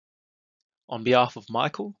On behalf of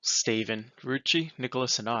Michael, Stephen, Ruchi,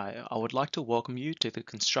 Nicholas and I would like to welcome you to the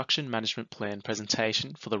Construction Management Plan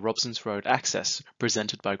presentation for the Robsons Road Access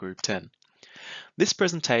presented by Group 10. This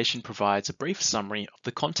presentation provides a brief summary of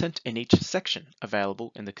the content in each section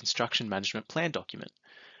available in the Construction Management Plan document.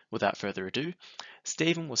 Without further ado,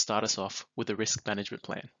 Stephen will start us off with the Risk Management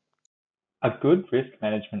Plan. A good risk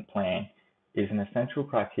management plan is an essential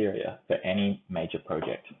criteria for any major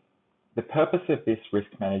project. The purpose of this risk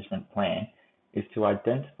management plan is to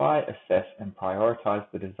identify, assess, and prioritize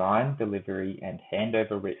the design, delivery, and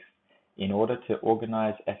handover risks in order to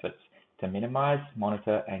organize efforts to minimize,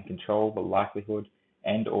 monitor, and control the likelihood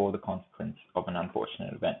and/or the consequence of an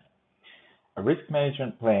unfortunate event. A risk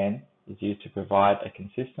management plan is used to provide a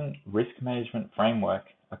consistent risk management framework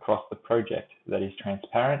across the project that is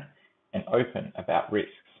transparent and open about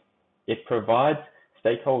risks. It provides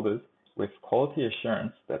stakeholders with quality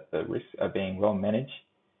assurance that the risks are being well managed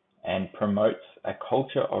and promotes a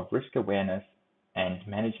culture of risk awareness and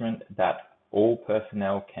management that all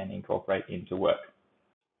personnel can incorporate into work.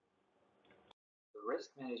 The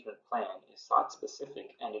risk management plan is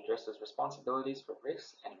site-specific and addresses responsibilities for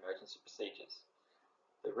risks and emergency procedures.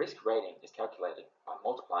 The risk rating is calculated by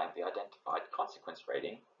multiplying the identified consequence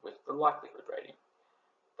rating with the likelihood rating.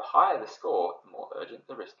 The higher the score, the more urgent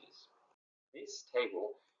the risk is. This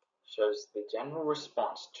table shows the general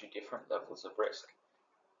response to different levels of risk.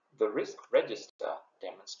 The risk register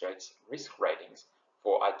demonstrates risk ratings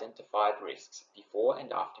for identified risks before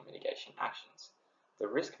and after mitigation actions. The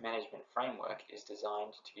risk management framework is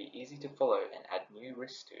designed to be easy to follow and add new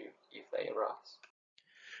risks to if they arise.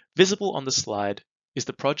 Visible on the slide is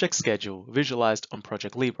the project schedule visualized on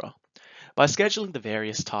Project Libra. By scheduling the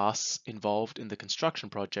various tasks involved in the construction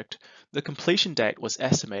project, the completion date was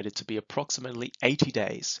estimated to be approximately 80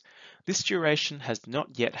 days. This duration has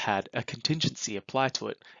not yet had a contingency applied to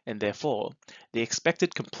it, and therefore, the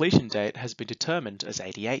expected completion date has been determined as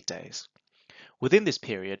 88 days. Within this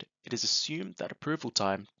period, it is assumed that approval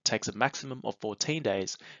time takes a maximum of 14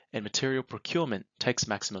 days and material procurement takes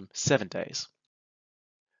maximum 7 days.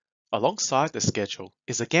 Alongside the schedule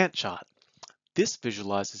is a Gantt chart. This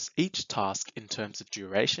visualizes each task in terms of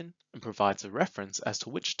duration and provides a reference as to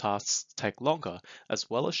which tasks take longer, as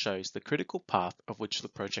well as shows the critical path of which the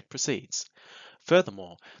project proceeds.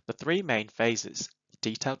 Furthermore, the three main phases,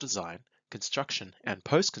 detailed design, construction, and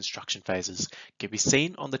post-construction phases, can be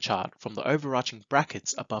seen on the chart from the overarching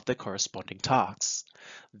brackets above their corresponding tasks.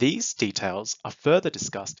 These details are further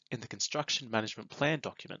discussed in the Construction Management Plan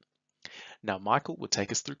document. Now Michael will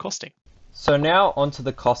take us through costing. So now onto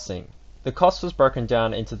the costing. The cost was broken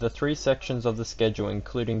down into the three sections of the schedule,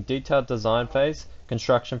 including detailed design phase,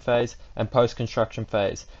 construction phase, and post-construction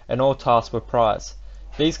phase, and all tasks were priced.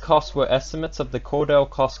 These costs were estimates of the Cordell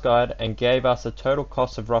Cost Guide and gave us a total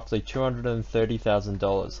cost of roughly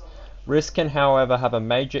 $230,000. Risk can, however, have a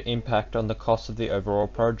major impact on the cost of the overall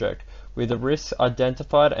project, with the risks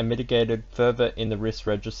identified and mitigated further in the risk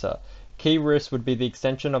register. Key risks would be the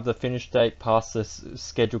extension of the finish date past the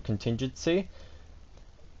scheduled contingency,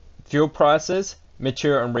 fuel prices,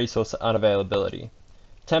 material and resource unavailability.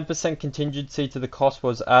 10% contingency to the cost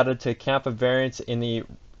was added to account for variance in the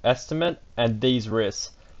estimate and these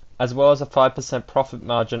risks, as well as a 5% profit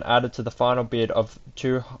margin added to the final bid of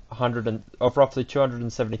roughly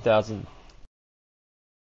 $270,000.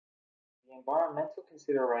 The environmental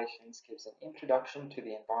considerations gives an introduction to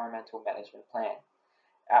the environmental management plan,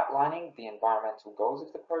 outlining the environmental goals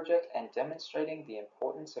of the project and demonstrating the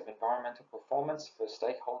importance of environmental performance for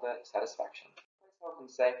stakeholder satisfaction. Health and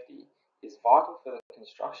safety is vital for the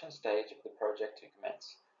construction stage of the project to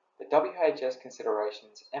commence. The WHS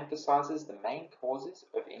considerations emphasizes the main causes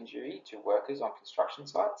of injury to workers on construction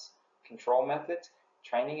sites, control methods,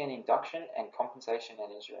 training and induction, and compensation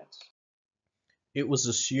and insurance. It was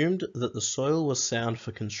assumed that the soil was sound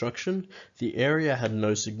for construction, the area had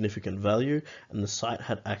no significant value, and the site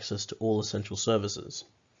had access to all essential services.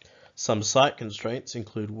 Some site constraints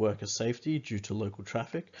include worker safety due to local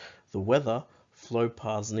traffic, the weather, flow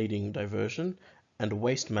paths needing diversion, and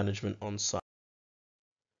waste management on site.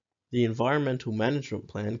 The Environmental Management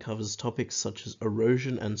Plan covers topics such as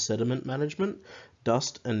erosion and sediment management,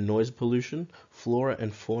 dust and noise pollution, flora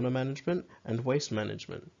and fauna management, and waste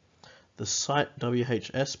management. The Site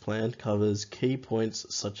WHS plan covers key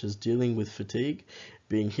points such as dealing with fatigue,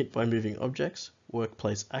 being hit by moving objects,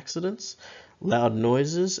 workplace accidents, loud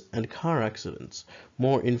noises, and car accidents.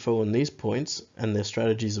 More info on these points and their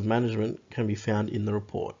strategies of management can be found in the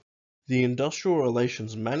report. The Industrial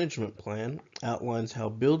Relations Management Plan outlines how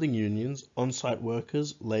building unions, on-site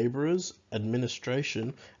workers, labourers,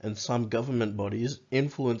 administration, and some government bodies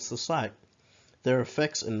influence the site. Their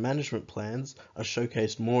effects and management plans are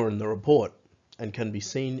showcased more in the report and can be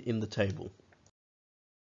seen in the table.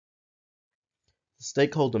 The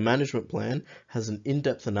Stakeholder Management Plan has an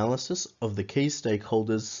in-depth analysis of the key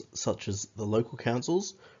stakeholders such as the local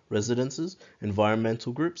councils, residences,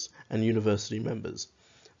 environmental groups, and university members.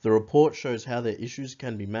 The report shows how their issues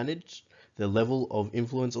can be managed, their level of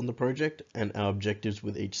influence on the project, and our objectives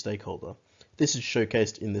with each stakeholder. This is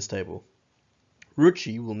showcased in this table.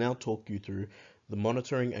 Ruchi will now talk you through the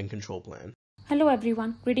Monitoring and Control Plan. Hello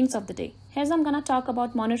everyone, greetings of the day. Here's I'm gonna talk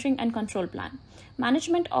about Monitoring and Control Plan.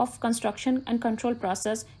 Management of construction and control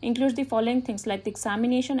process includes the following things like the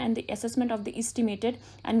examination and the assessment of the estimated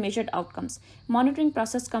and measured outcomes. Monitoring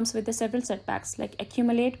process comes with the several setbacks like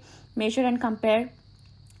accumulate, measure and compare,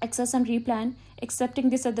 access and replan, accepting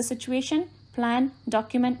this as the situation, plan,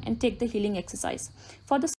 document, and take the healing exercise.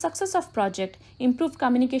 For the success of project, improved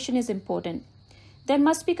communication is important. There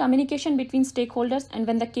must be communication between stakeholders, and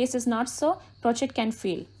when the case is not so, project can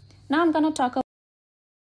fail. Now I'm going to talk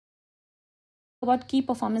about key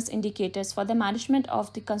performance indicators for the management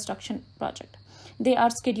of the construction project. They are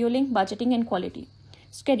scheduling, budgeting, and quality.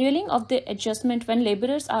 Scheduling of the adjustment when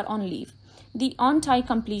laborers are on leave, the on-time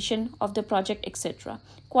completion of the project, etc.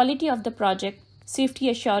 Quality of the project, safety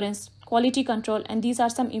assurance, quality control, and these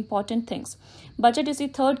are some important things. Budget is the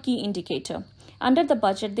third key indicator. Under the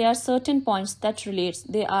budget, there are certain points that relates.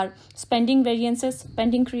 They are spending variances,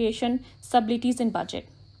 pending creation, stabilities in budget.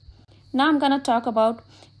 Now I'm going to talk about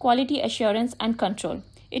quality assurance and control.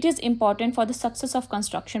 It is important for the success of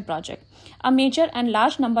construction project. A major and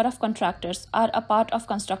large number of contractors are a part of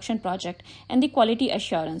construction project, and the quality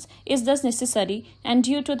assurance is thus necessary, and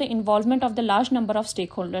due to the involvement of the large number of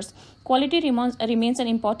stakeholders, quality remains an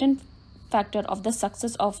important factor of the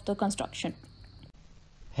success of the construction.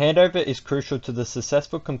 Handover is crucial to the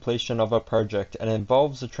successful completion of a project and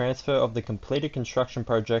involves the transfer of the completed construction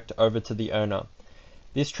project over to the owner.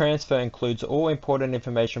 This transfer includes all important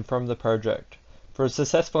information from the project. For a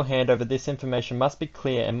successful handover, this information must be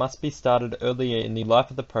clear and must be started earlier in the life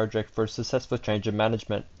of the project for a successful change of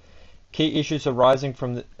management. Key issues arising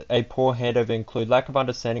from a poor handover include lack of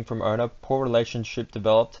understanding from owner, poor relationship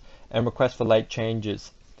developed, and requests for late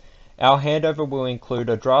changes. Our handover will include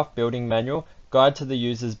a draft building manual, guide to the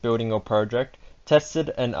user's building or project, tested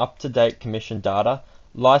and up-to-date commission data,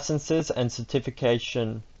 licenses and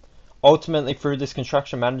certification. Ultimately, through this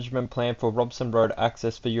construction management plan for Robson Road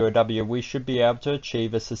access for UOW, we should be able to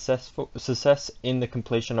achieve a success in the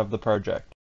completion of the project.